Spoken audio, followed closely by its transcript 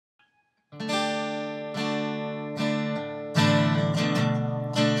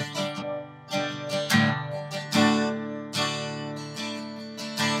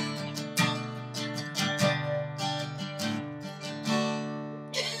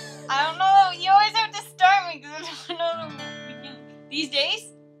These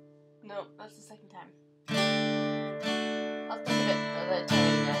days? No, that's the second time. I'll think of it another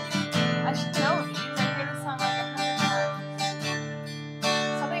time again. I should know these. I've heard this song like 100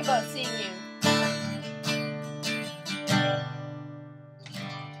 times. Something about seeing you.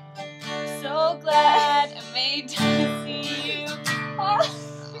 So glad I made time to see you.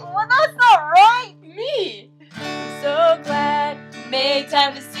 Well, that's not right! Me! So glad you made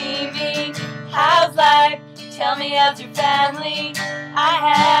time to see me. How's life? Tell me, how's your family? I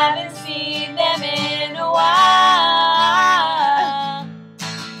haven't seen them in a while.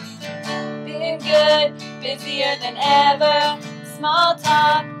 Been good, busier than ever. Small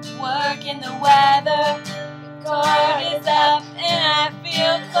talk, work in the weather. The cord is up and I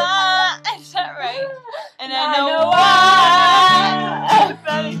feel fine. Is that right? And I know why.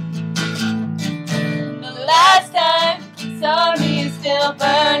 Funny. The last time you saw me, you still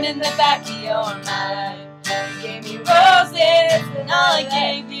burned in the back of your mind. You gave me roses, and all I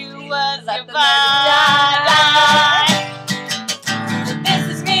gave you was goodbye. And this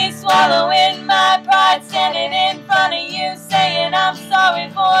is me swallowing my pride, standing in front of you, saying I'm sorry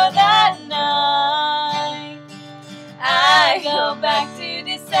for that night. I go back to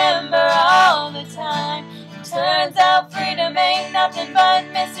December all the time. Turns out freedom ain't nothing but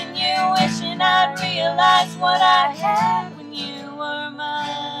missing you, wishing I'd realized what I had when you were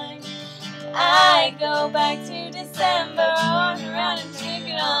mine. I go back to December, on around and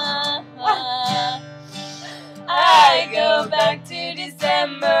drinking on. I go back to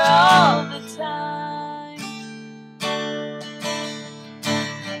December all the time.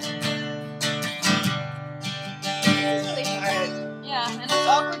 It's really hard. Yeah, and it's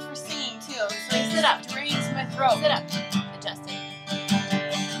awkward for singing too. So you sit up to bring it to my throat. Sit up. Adjust it.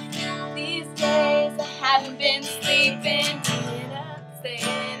 These days I haven't been sleeping. Staying up,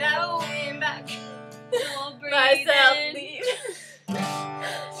 staying out, going back. Still Myself breathing. leave.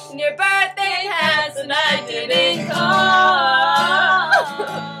 And your birthday passed and I didn't call.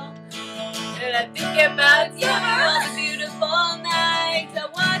 And I think about you all the beautiful nights. I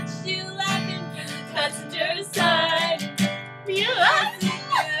watched you laughing from the passenger side. Realize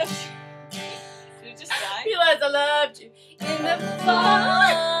you just died. Realize I loved you. In the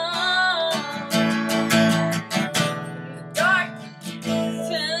fall, in the dark,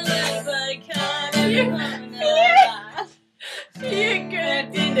 till nobody comes. You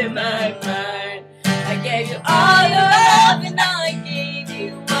crept into my mind. I gave you all the love, and all I gave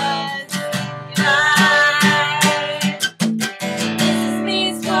you was goodbye. This is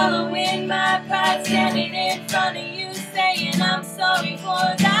me swallowing my pride, standing in front of you, saying I'm sorry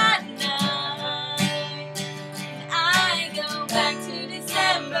for that night. And I go back to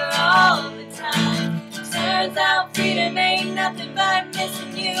December all the time. Turns out freedom ain't nothing but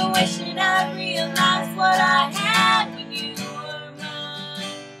missing you, wishing I'd realized what I had when you were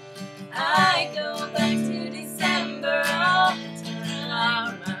mine. I go back to December all the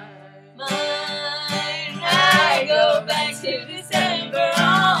time. Mine. I go back to December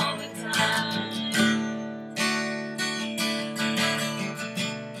all the time.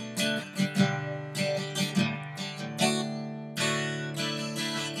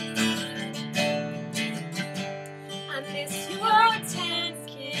 I miss your tense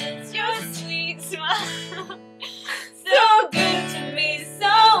kiss, your sweet smile. So good to me, so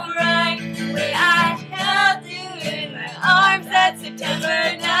right. The way I held you in my arms that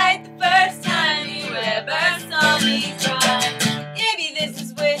September night, the first time you ever saw me cry. Maybe this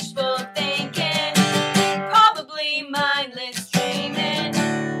is wishful thinking, probably mindless dreaming.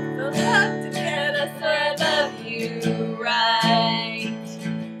 The love to get us where I love you right.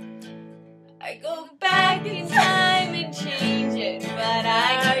 I go back in time and change it, but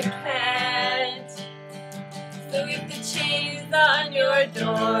I can't. So if the chain is on your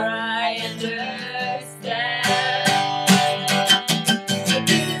door, I understand. But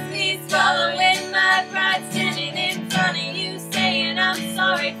this is me swallowing my pride, standing in front of you, saying I'm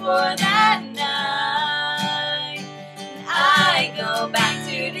sorry for that night. And I go back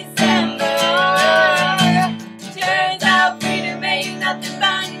to December. Turns out freedom ain't nothing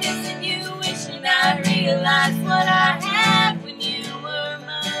but missing you, wishing I'd realized what I had when you were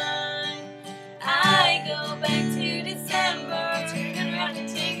mine. I go back to December, turning around and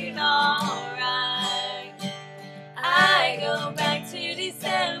taking all right. I go back to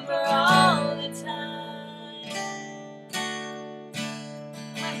December all the time.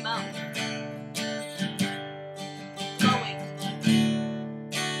 My mom.